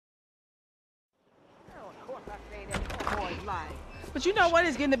like. But you know what?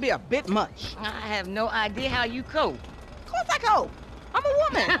 It's getting to be a bit much. I have no idea how you cope. Of course I cope. I'm a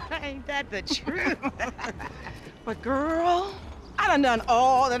woman. Ain't that the truth? But girl, I done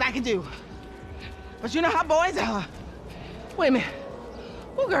all that I can do. But you know how boys are. Wait a minute.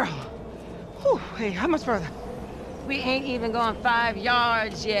 Oh, girl. Whew, hey, how much further? We ain't even gone 5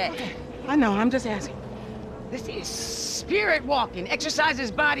 yards yet. Okay. I know, I'm just asking. This is spirit walking.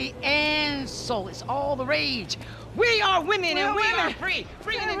 Exercises body and soul. It's all the rage. We are women and we are free.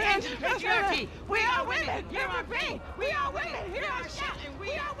 Free in the end of patriarchy. We are women. You are free. We are women. Here are shouting.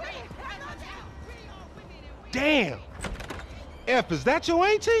 We are women. Damn. F, is that your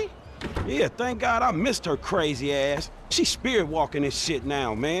auntie? Yeah, thank God I missed her crazy ass. She's spirit walking this shit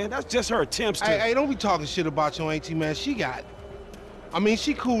now, man. That's just her attempts to... Hey, don't be talking shit about your auntie, man. She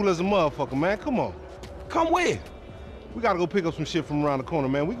cool as a motherfucker, man. Come on. Come where? We gotta go pick up some shit from around the corner,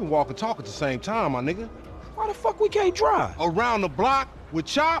 man. We can walk and talk at the same time, my nigga. Why the fuck we can't drive? Around the block with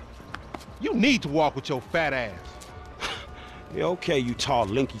Chop? You need to walk with your fat ass. Yeah, okay, you tall,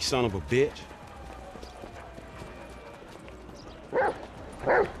 linky son of a bitch.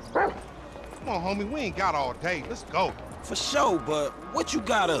 Come on, homie, we ain't got all day. Let's go. For sure, but what you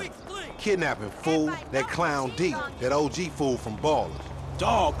got up? Kidnapping, fool. That clown D. That OG fool from Ballers.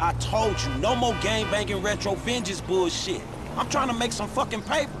 Dog, I told you, no more gang-banging retro vengeance bullshit. I'm trying to make some fucking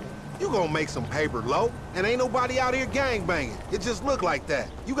paper. You gonna make some paper, low, and ain't nobody out here gang-banging. It just look like that.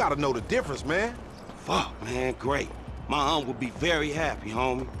 You gotta know the difference, man. Fuck, man, great. My aunt would be very happy,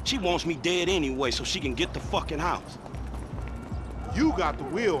 homie. She wants me dead anyway so she can get the fucking house. You got the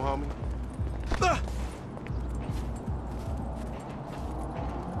wheel, homie.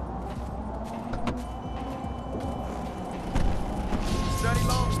 Steady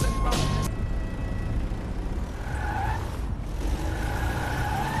long, steady long.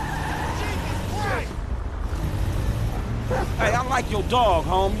 Hey, I like your dog,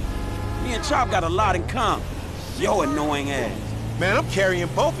 homie. Me and Chop got a lot in common. Yo annoying ass. Man, I'm carrying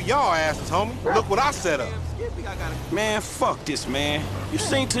both of y'all asses, homie. Look what I set up. Man, fuck this, man. You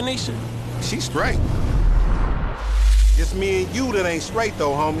seen Tanisha? She's straight. It's me and you that ain't straight,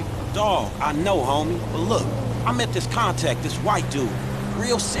 though, homie. Dog, I know, homie. But look, I met this contact, this white dude.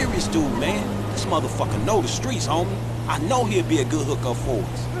 Real serious dude, man. This motherfucker know the streets, homie. I know he'll be a good hookup for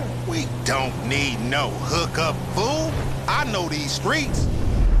us. We don't need no hookup, fool. I know these streets.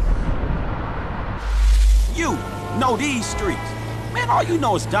 You know these streets. Man, all you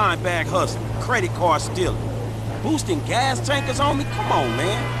know is dime bag hustling, credit card stealing, boosting gas tankers on me. Come on,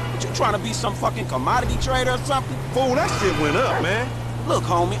 man. What, you trying to be some fucking commodity trader or something? Fool, that shit went up, man. Look,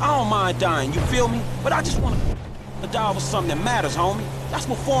 homie, I don't mind dying, you feel me? But I just want to die over something that matters, homie. That's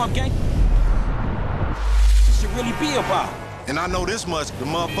what foreign gang should really be about. And I know this much, the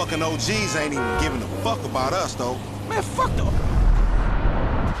motherfucking OGs ain't even giving a fuck about us, though. Man, fuck the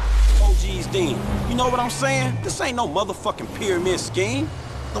OGs then. You know what I'm saying? This ain't no motherfucking pyramid scheme.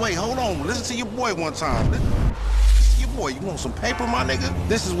 No, wait, hold on. Listen to your boy one time. Listen to your boy. You want some paper, my nigga?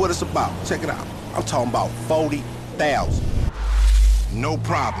 This is what it's about. Check it out. I'm talking about 40,000. No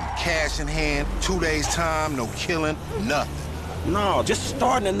problem. Cash in hand, 2 days time, no killing, nothing. No, just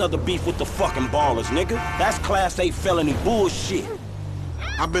starting another beef with the fucking Ballers, nigga. That's Class A felony bullshit.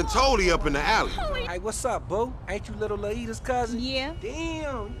 I've been told he up in the alley. Hey, what's up, boo? Ain't you little Laida's cousin? Yeah.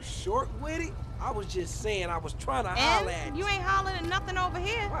 Damn, you short with it? I was just saying I was trying to holler at You ain't hollering at nothing over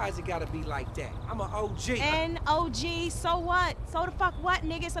here. Why is it gotta be like that? I'm an OG. And OG, so what? So the fuck what,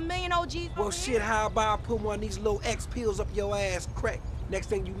 nigga? It's a million OGs Well, over shit, here. how about I put one of these little X pills up your ass crack? Next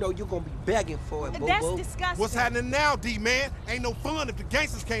thing you know, you're gonna be begging for it, boo-boo. That's disgusting. What's happening now, D-man? Ain't no fun if the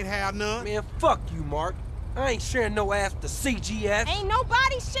gangsters can't have none. Man, fuck you, Mark. I ain't sharing no ass with the CGF. Ain't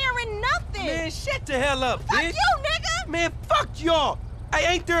nobody sharing nothing. Man, shut the hell up, fuck bitch. you, nigga. Man, fuck y'all.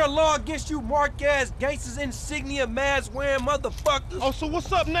 Hey, ain't there a law against you mark-ass gangsters, insignia, mask-wearing motherfuckers? Oh, so what's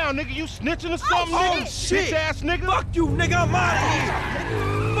up now, nigga? You snitching or something, Oh, nigga? shit. Bitch-ass nigga? Fuck you, nigga. I'm out of here.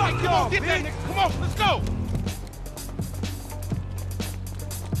 Fuck y'all, Get that bitch. nigga. Come on, let's go.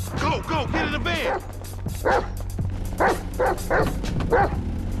 Go, get in the van.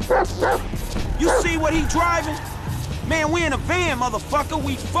 You see what he driving? Man, we in a van, motherfucker.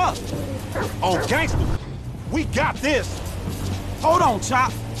 We fucked. Oh, gangster, we got this. Hold on,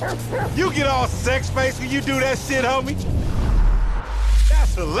 Chop. You get all sex face when you do that shit, homie.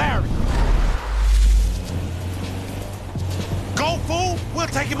 That's hilarious. Go, fool. We'll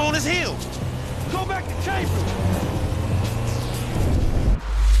take him on his heels. Go back to chamber.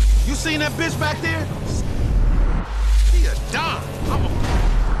 You seen that bitch back there? She a dime. I'm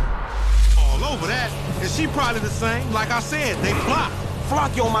all over that. And she probably the same. Like I said, they flock.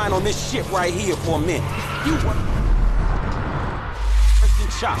 Flock your mind on this shit right here for a minute. You what?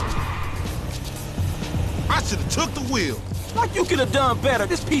 Chop. I should have took the wheel. Like you could have done better.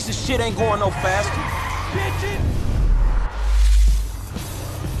 This piece of shit ain't going no faster.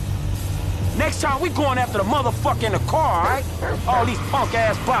 Next time we going after the motherfucker in the car, all right? All these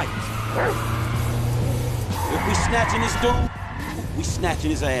punk-ass bikes. If we snatching this dude, we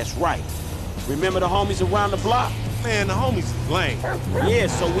snatching his ass right. Remember the homies around the block? Man, the homies is lame. Yeah,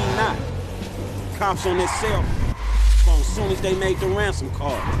 so we not. Cops on their cell phone as soon as they made the ransom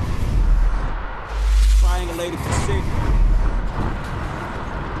call. Triangulated precision.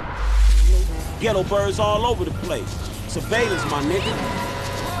 Ghetto birds all over the place. Surveillance, my nigga.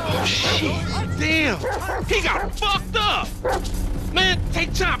 Oh, shit. Damn. He got fucked up. Man,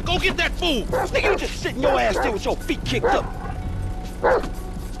 take Chop. Go get that fool. Nigga, you just sitting your ass there with your feet kicked up.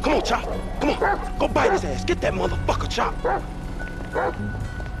 Come on, Chop. Come on. Go bite his ass. Get that motherfucker, Chop.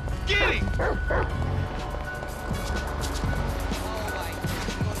 Get him.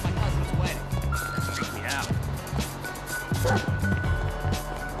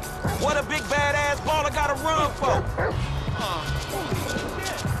 What a big badass baller gotta run for?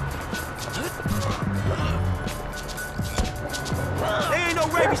 There ain't no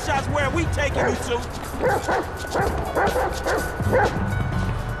rabies shots where we taking you to.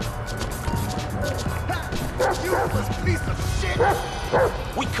 Useless piece of shit.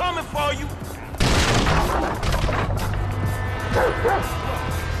 We coming for you.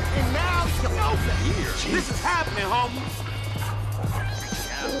 And now you're over here. This is happening, homie.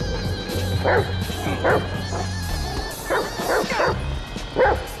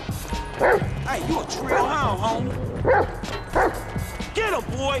 Hey, you a trail hound, homie. Get him,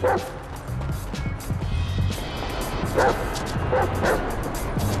 boy.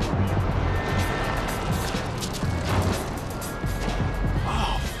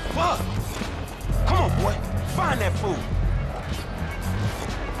 Oh, fuck. Come on, boy. Find that fool.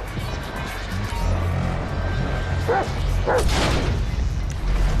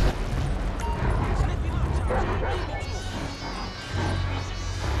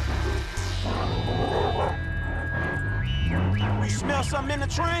 You smell something in the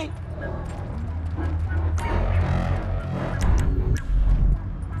train?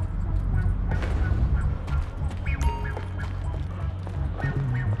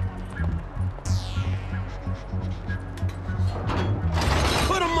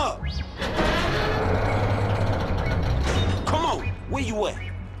 Put him up. Come on, where you at?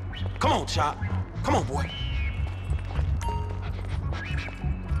 Come on, Chop. Come on, boy.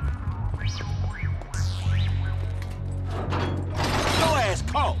 Your ass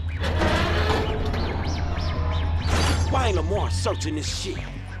caught. Why ain't Lamar searching this shit?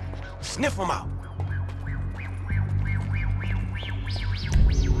 Sniff him out.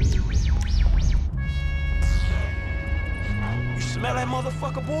 You smell that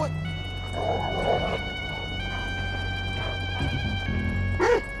motherfucker, boy?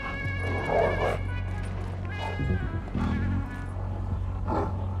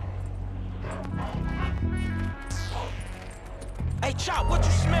 Hey, Chop, what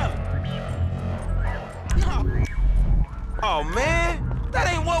you smelling? Oh, man, that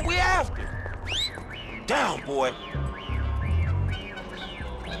ain't what we after. Down, boy.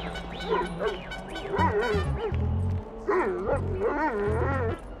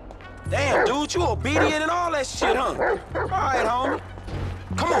 Damn, dude, you obedient and all that shit, huh? All right, homie.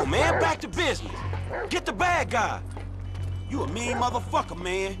 Come on, man, back to business. Get the bad guy. You a mean motherfucker,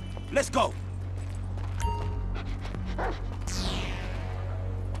 man. Let's go.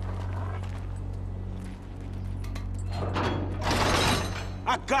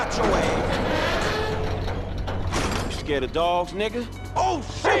 I got your ass. You scared of dogs, nigga? Oh,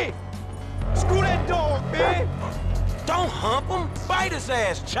 shit! Screw that dog, man! Don't hump him. Bite his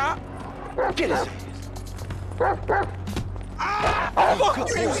ass, Chop. Get his ass. Fuck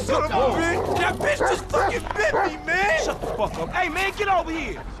you, son of a bitch! That bitch just fucking bit me, man! Shut the fuck up. Hey, man, get over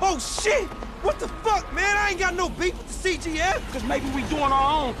here! Oh, shit! What the fuck, man? I ain't got no beef with the CGF! Cause maybe we doing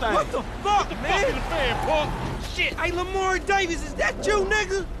our own thing. What the fuck, man? Fucking fan, Paul! Shit! Hey, Lamar Davis, is that you,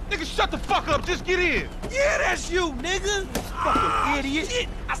 nigga? Nigga, shut the fuck up. Just get in. Yeah, that's you, nigga! Fucking idiot! Shit!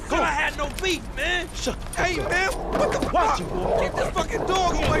 I said I had no beef, man! Shut the fuck Hey, up. man, what the fuck? Watch it, boy. Get this fucking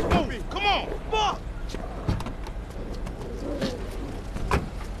dog away from me! Come on. Fuck!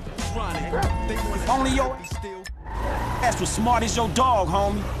 If only your ass was smart as your dog,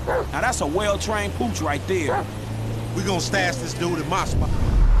 homie. Now that's a well-trained pooch right there. We gonna stash this dude in my spot.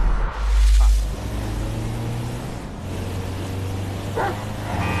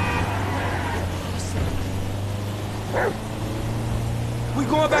 We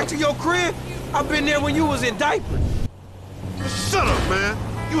going back to your crib? I've been there when you was in diapers. Shut up, man.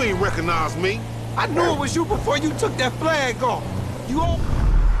 You ain't recognize me. I knew it was you before you took that flag off. You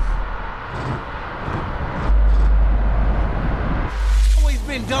always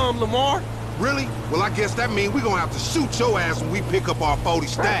been dumb, Lamar. Really? Well, I guess that means we gonna have to shoot your ass when we pick up our 40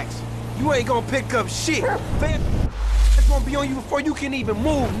 stacks. You ain't gonna pick up shit. Man, it's gonna be on you before you can even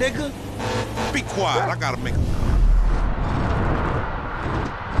move, nigga. Be quiet, I gotta make a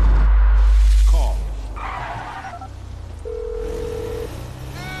call.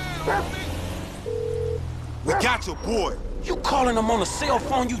 We got your boy. You calling them on a cell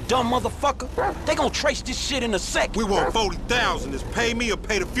phone, you dumb motherfucker? They gonna trace this shit in a sec. We want 40,000. It's pay me or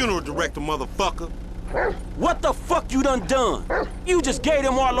pay the funeral director, motherfucker. What the fuck you done? You just gave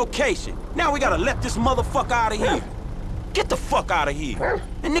them our location. Now we gotta let this motherfucker out of here. Get the fuck out of here.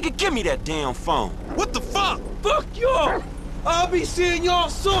 And nigga, give me that damn phone. What the fuck? Fuck y'all. I'll be seeing y'all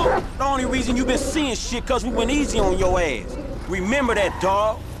soon. The only reason you been seeing shit cause we went easy on your ass. Remember that,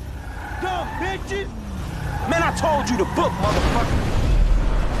 dog? Dumb bitches. Man, I told you to book, motherfucker.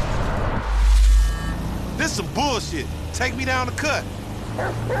 This some bullshit. Take me down the cut.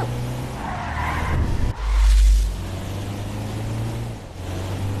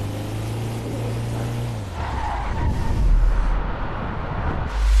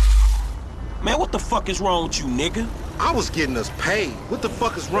 Man, what the fuck is wrong with you, nigga? I was getting us paid. What the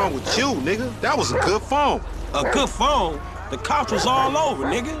fuck is wrong with you, nigga? That was a good phone. A good phone? The cops was all over,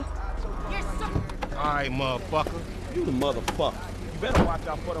 nigga. All right, motherfucker. You the motherfucker. You better watch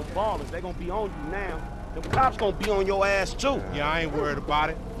out for them ballers. They gonna be on you now. Them cops gonna be on your ass too. Yeah, I ain't worried about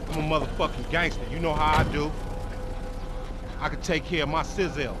it. I'm a motherfucking gangster. You know how I do. I can take care of my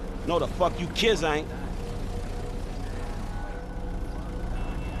sizzle. No, the fuck you kids ain't.